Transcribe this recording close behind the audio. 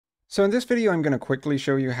So in this video, I'm going to quickly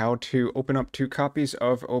show you how to open up 2 copies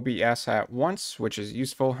of OBS at once, which is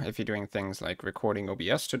useful if you're doing things like recording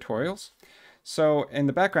OBS tutorials. So in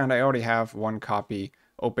the background, I already have 1 copy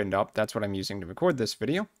opened up. That's what I'm using to record this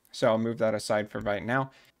video. So I'll move that aside for right now.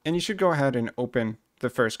 And you should go ahead and open the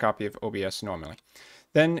first copy of OBS normally.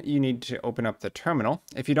 Then you need to open up the terminal.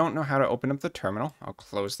 If you don't know how to open up the terminal, I'll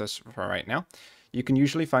close this for right now. You can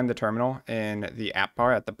usually find the terminal in the app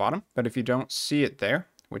bar at the bottom, but if you don't see it there,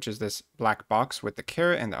 which is this black box with the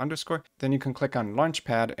caret and the underscore, then you can click on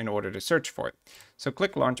Launchpad in order to search for it. So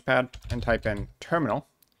click Launchpad and type in terminal,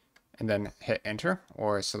 and then hit enter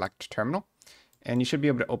or select terminal, and you should be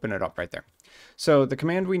able to open it up right there. So the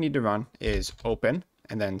command we need to run is open,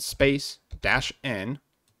 and then space -n,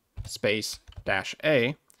 space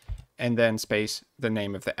 -a, and then space the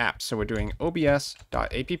name of the app. So we're doing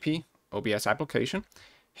OBS.app, OBS application,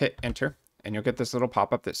 hit enter, and you'll get this little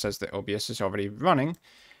pop-up that says that OBS is already running,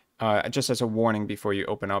 just as a warning before you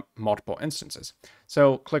open up multiple instances.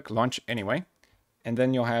 So click launch anyway, and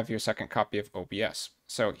then you'll have your second copy of OBS.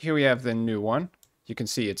 So here we have the new one. You can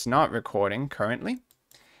see it's not recording currently.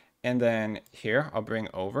 And then here I'll bring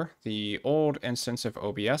over the old instance of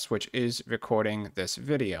OBS, which is recording this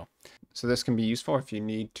video. So this can be useful if you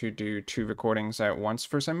need to do 2 recordings at once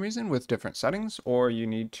for some reason with different settings, or you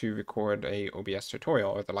need to record a OBS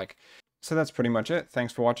tutorial or the like. So that's pretty much it.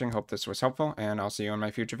 Thanks for watching. Hope this was helpful, and I'll see you in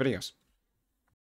my future videos.